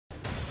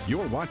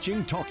You're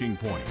watching Talking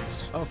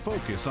Points, a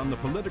focus on the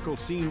political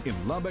scene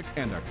in Lubbock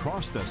and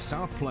across the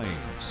South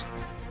Plains.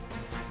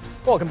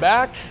 Welcome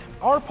back.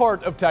 Our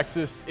part of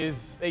Texas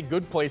is a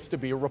good place to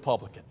be a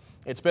Republican.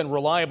 It's been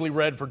reliably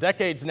red for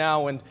decades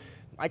now, and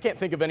I can't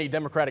think of any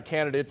Democratic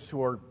candidates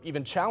who are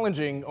even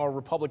challenging our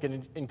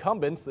Republican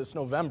incumbents this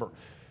November.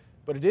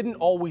 But it didn't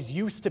always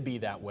used to be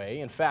that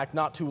way. In fact,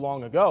 not too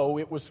long ago,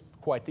 it was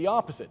quite the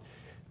opposite.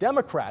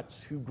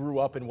 Democrats who grew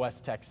up in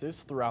West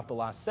Texas throughout the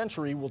last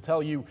century will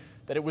tell you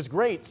that it was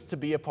great to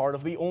be a part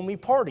of the only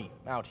party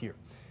out here.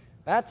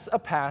 That's a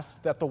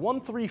past that the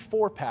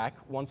 134 PAC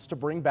wants to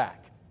bring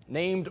back.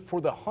 Named for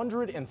the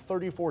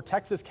 134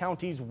 Texas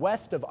counties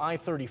west of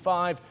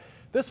I-35,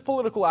 this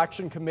political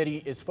action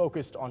committee is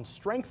focused on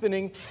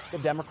strengthening the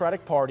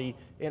Democratic Party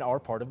in our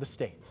part of the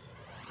state.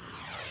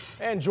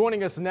 And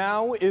joining us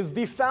now is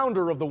the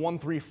founder of the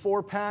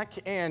 134 PAC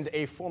and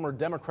a former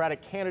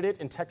Democratic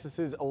candidate in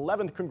Texas's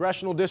 11th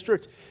Congressional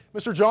District,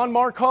 Mr. John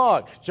Mark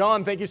Hogg.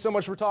 John, thank you so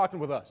much for talking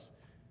with us.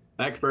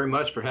 Thank you very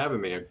much for having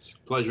me. It's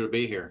a pleasure to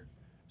be here.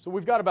 So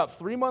we've got about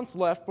 3 months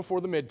left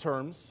before the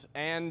midterms,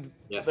 and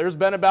Yes. There's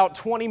been about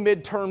 20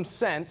 midterms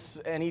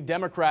since any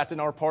Democrat in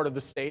our part of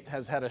the state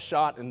has had a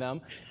shot in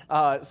them.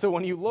 So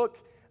when you look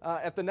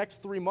at the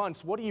next 3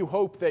 months, what do you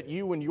hope that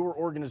you and your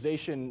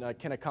organization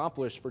can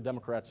accomplish for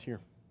Democrats here?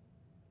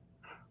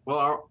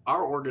 Well,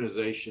 our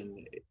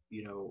organization,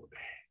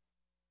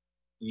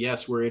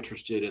 yes, we're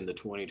interested in the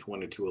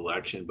 2022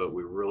 election, but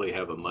we really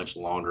have a much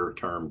longer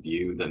term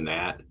view than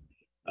that.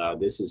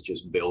 This is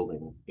just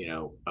building,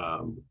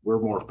 we're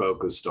more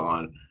focused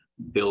on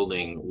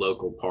building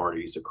local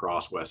parties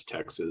across West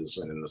Texas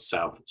and in the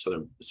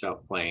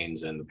South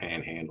Plains and the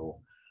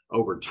Panhandle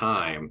over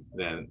time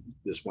than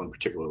this one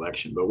particular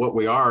election. But what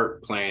we are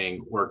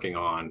working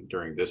on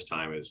during this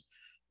time is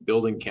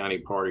building county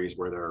parties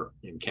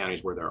in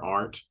counties where there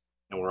aren't.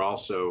 And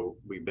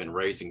we've been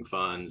raising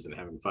funds and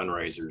having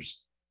fundraisers,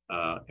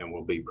 and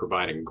we'll be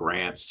providing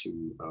grants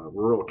to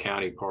rural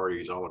county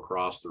parties all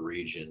across the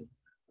region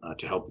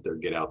to help their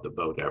get out the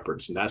vote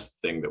efforts. And that's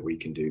the thing that we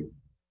can do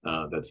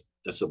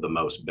that's of the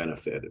most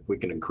benefit. If we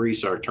can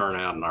increase our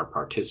turnout and our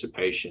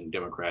participation,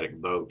 Democratic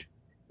vote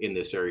in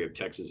this area of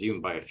Texas,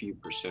 even by a few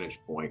percentage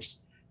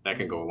points, that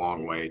can go a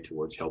long way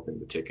towards helping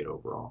the ticket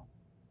overall.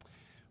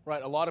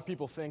 Right. A lot of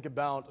people think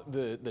about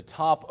the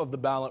top of the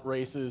ballot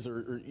races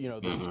or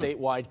the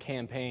statewide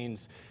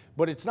campaigns,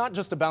 but it's not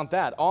just about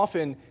that.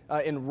 Often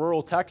in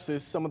rural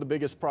Texas, some of the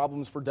biggest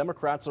problems for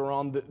Democrats are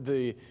on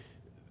a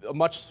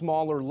much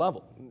smaller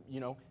level.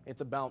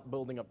 It's about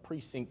building up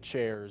precinct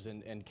chairs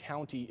and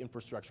county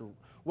infrastructure.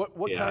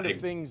 What kind of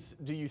things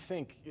do you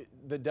think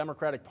the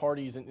Democratic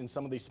parties in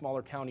some of these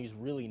smaller counties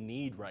really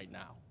need right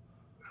now?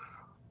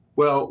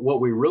 Well, what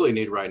we really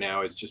need right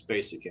now is just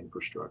basic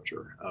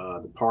infrastructure.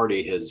 The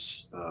party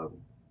has,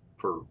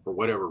 for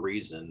whatever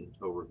reason,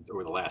 over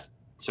the last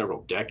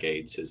several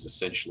decades, has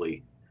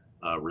essentially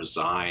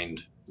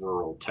resigned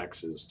rural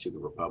Texas to the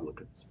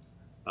Republicans.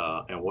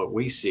 And what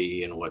we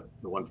see and what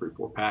the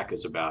 134 PAC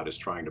is about is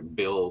trying to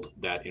build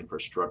that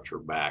infrastructure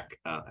back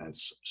and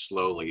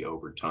slowly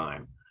over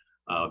time.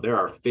 There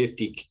are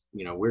 50,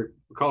 we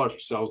call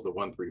ourselves the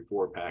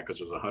 134 PAC because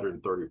there's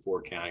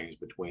 134 counties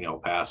between El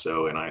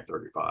Paso and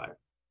I-35.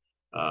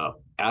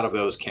 Out of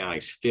those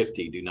counties,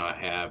 50 do not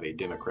have a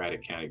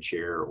Democratic county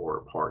chair or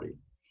a party.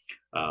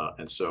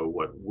 And so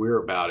what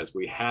we're about is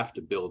we have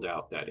to build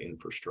out that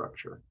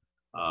infrastructure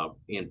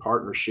in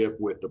partnership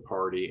with the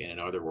party and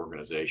other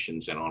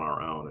organizations and on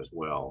our own as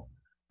well.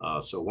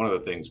 So one of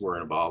the things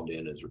we're involved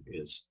in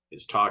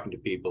is talking to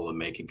people and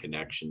making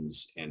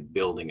connections and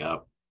building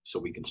up so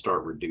we can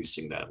start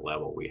reducing that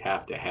level. We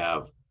have to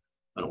have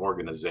an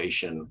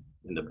organization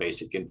in the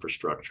basic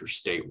infrastructure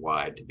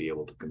statewide to be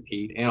able to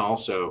compete and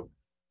also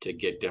to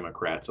get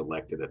Democrats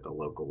elected at the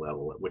local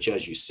level, which,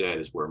 as you said,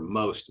 is where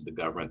most of the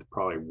government,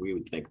 probably we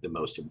would think the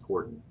most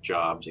important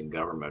jobs in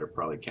government are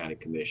probably county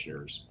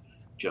commissioners,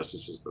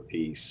 justices of the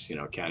peace,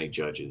 county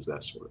judges,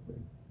 that sort of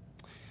thing.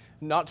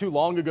 Not too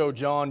long ago,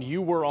 John,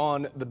 you were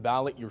on the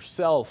ballot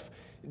yourself.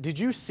 Did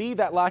you see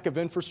that lack of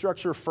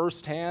infrastructure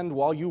firsthand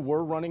while you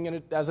were running in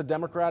it as a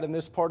Democrat in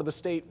this part of the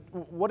state?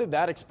 What did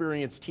that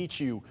experience teach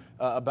you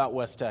about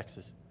West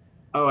Texas?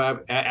 Oh,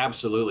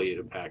 absolutely, it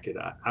impacted.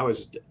 I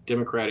was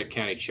Democratic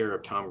county chair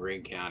of Tom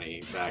Green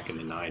County back in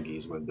the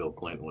 90s when Bill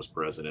Clinton was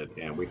president,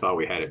 and we thought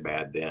we had it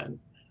bad then.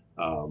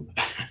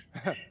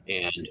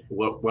 And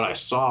what I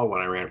saw when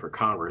I ran for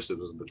Congress, it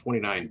was the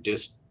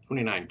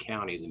 29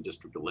 counties in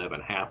District 11,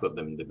 half of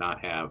them did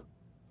not have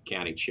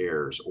county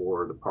chairs,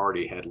 or the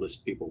party had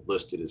people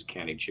listed as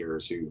county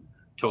chairs who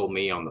told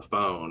me on the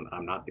phone,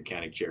 I'm not the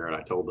county chair. And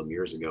I told them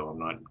years ago,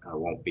 I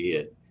won't be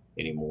it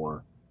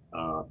anymore.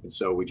 And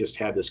so we just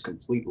had this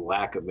complete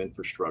lack of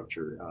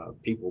infrastructure,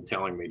 people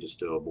telling me just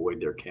to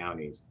avoid their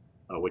counties,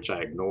 which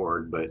I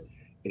ignored. But,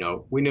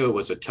 we knew it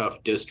was a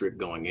tough district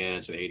going in.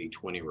 It's an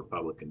 80-20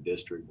 Republican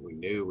district. We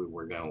knew we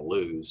were going to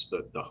lose,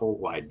 but the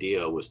whole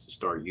idea was to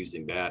start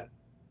using that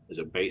as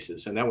a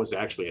basis. And that was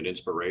actually an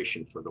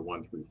inspiration for the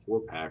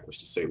 134 PAC, was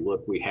to say,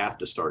 look, we have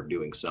to start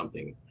doing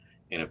something.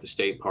 And if the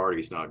state party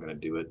is not going to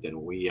do it,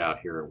 then we out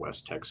here in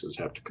West Texas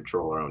have to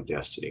control our own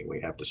destiny. We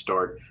have to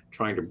start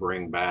trying to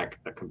bring back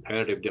a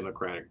competitive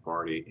Democratic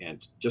Party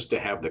and just to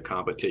have the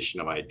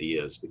competition of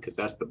ideas, because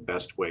that's the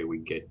best way we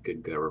get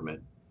good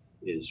government,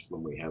 is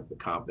when we have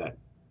that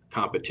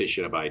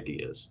competition of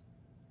ideas.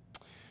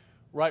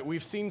 Right.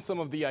 We've seen some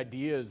of the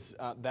ideas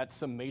that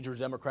some major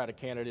Democratic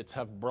candidates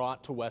have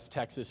brought to West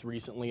Texas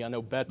recently. I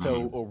know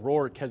Beto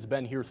O'Rourke has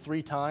been here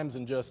 3 times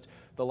in just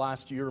the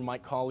last year.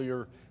 Mike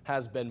Collier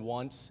has been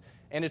once.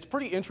 And it's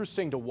pretty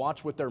interesting to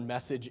watch what their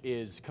message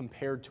is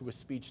compared to a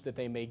speech that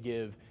they may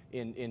give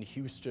in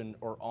Houston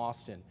or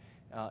Austin.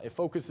 It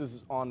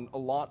focuses on a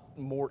lot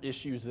more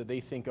issues that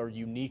they think are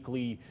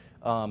uniquely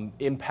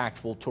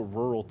impactful to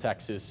rural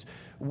Texas.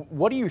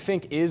 What do you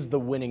think is the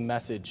winning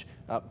message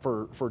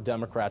for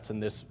Democrats in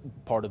this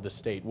part of the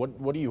state?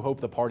 What do you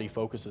hope the party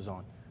focuses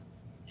on?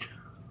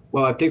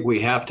 Well, I think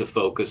we have to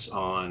focus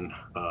on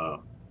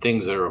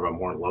things that are of a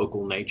more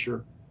local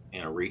nature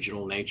and a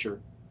regional nature.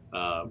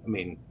 I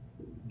mean,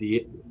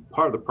 the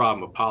part of the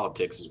problem of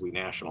politics is we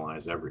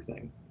nationalize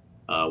everything.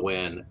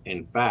 When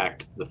in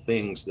fact, the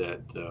things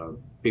that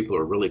people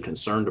are really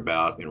concerned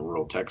about in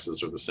rural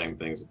Texas are the same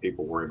things that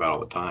people worry about all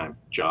the time: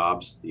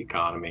 jobs, the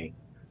economy,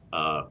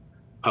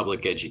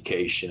 public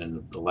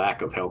education, the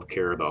lack of health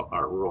care,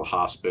 our rural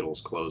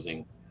hospitals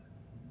closing,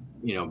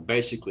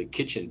 basically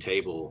kitchen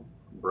table,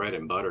 bread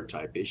and butter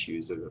type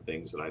issues are the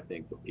things that I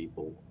think that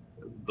people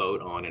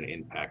vote on and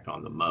impact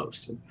on the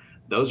most. And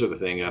those are the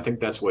things, I think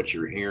that's what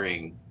you're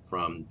hearing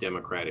from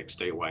Democratic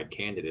statewide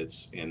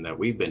candidates and that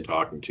we've been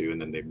talking to,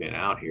 and then they've been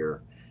out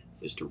here,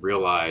 is to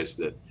realize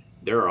that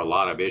there are a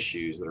lot of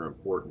issues that are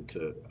important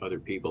to other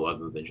people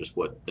other than just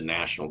what the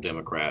national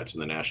Democrats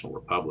and the national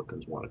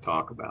Republicans want to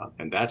talk about.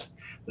 And that's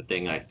the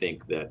thing I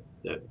think that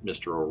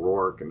Mr.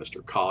 O'Rourke and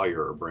Mr.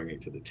 Collier are bringing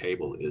to the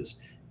table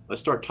is,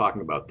 let's start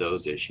talking about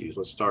those issues.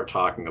 Let's start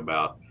talking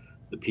about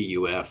the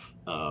PUF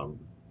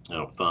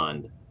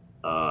fund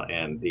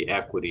and the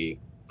equity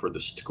for the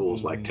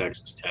schools like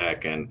Texas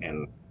Tech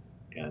and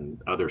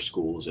other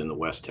schools in the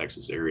West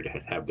Texas area to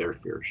have their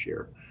fair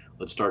share.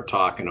 Let's start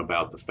talking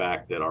about the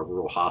fact that our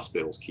rural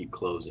hospitals keep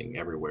closing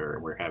everywhere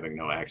and we're having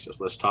no access.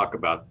 Let's talk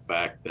about the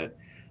fact that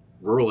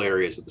rural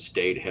areas of the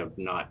state have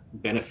not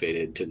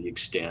benefited to the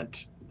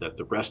extent that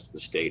the rest of the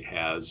state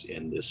has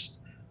in this,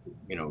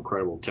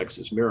 incredible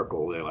Texas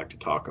miracle. They like to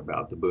talk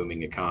about the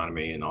booming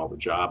economy and all the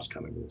jobs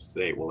coming to the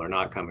state. Well, they're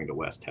not coming to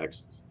West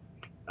Texas.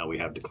 We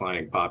have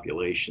declining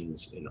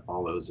populations and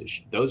all those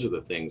issues. Those are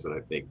the things that I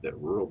think that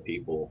rural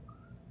people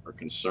are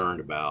concerned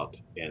about,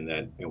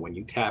 and when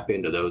you tap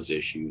into those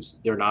issues,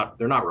 they're not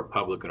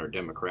Republican or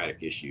Democratic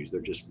issues. They're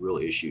just real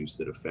issues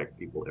that affect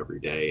people every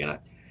day. And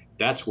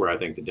that's where I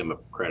think the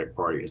Democratic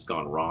Party has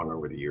gone wrong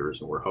over the years,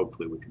 and where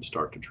hopefully we can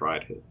start to try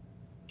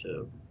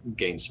to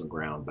gain some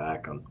ground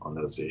back on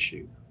those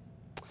issues.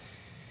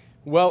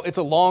 Well, it's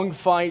a long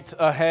fight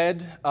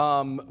ahead,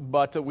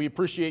 but we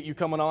appreciate you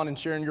coming on and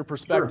sharing your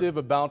perspective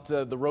about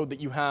the road that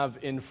you have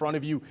in front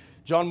of you.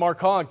 John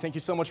Marcog, thank you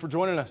so much for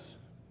joining us.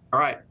 All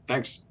right,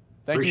 thanks.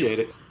 Appreciate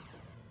it.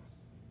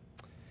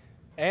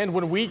 And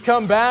when we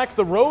come back,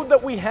 the road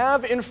that we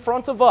have in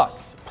front of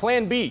us,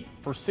 Plan B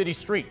for city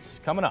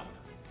streets, coming up.